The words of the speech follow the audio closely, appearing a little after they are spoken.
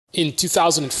In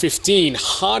 2015,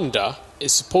 Honda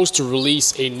is supposed to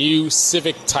release a new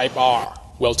Civic Type R.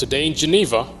 Well, today in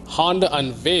Geneva, Honda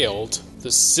unveiled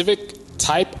the Civic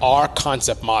Type R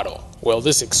concept model. Well,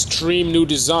 this extreme new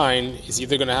design is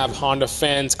either going to have Honda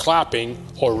fans clapping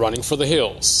or running for the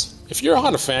hills. If you're a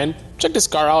Honda fan, check this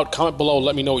car out, comment below,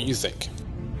 let me know what you think.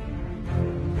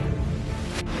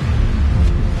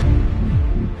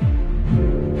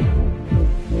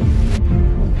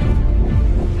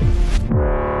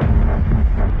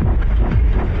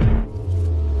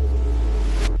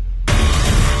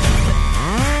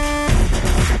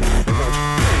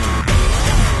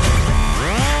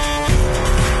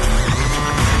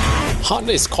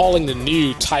 Honda is calling the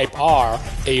new Type R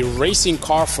a racing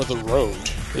car for the road.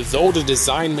 Though the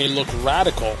design may look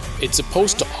radical, it's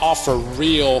supposed to offer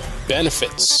real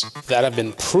benefits that have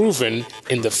been proven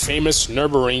in the famous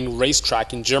Nürburgring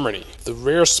racetrack in Germany. The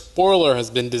rear spoiler has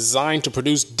been designed to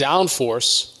produce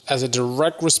downforce as a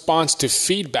direct response to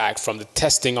feedback from the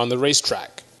testing on the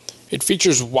racetrack. It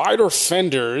features wider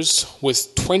fenders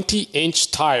with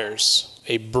 20-inch tires,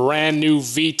 a brand new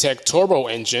VTEC turbo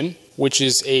engine, which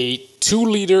is a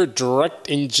 2-liter direct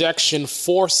injection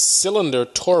 4-cylinder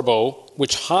turbo,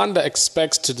 which Honda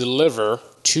expects to deliver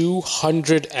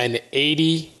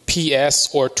 280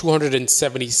 PS or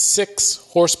 276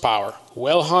 horsepower.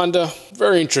 Well, Honda,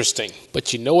 very interesting.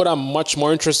 But you know what I'm much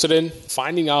more interested in?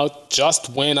 Finding out just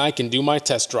when I can do my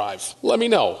test drive. Let me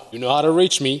know. You know how to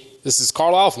reach me. This is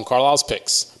Carlyle from Carlyle's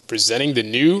Picks, presenting the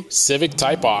new Civic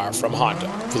Type R from Honda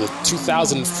for the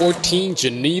 2014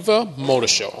 Geneva Motor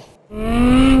Show. I'm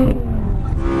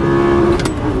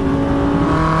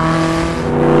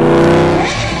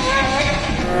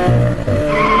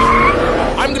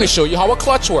going to show you how a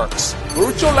clutch works.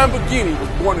 REAL Lamborghini was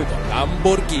born in the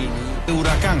Lamborghini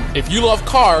Huracan. If you love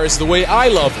cars the way I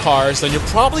love cars, then you're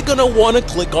probably going to want to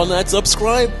click on that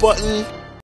subscribe button.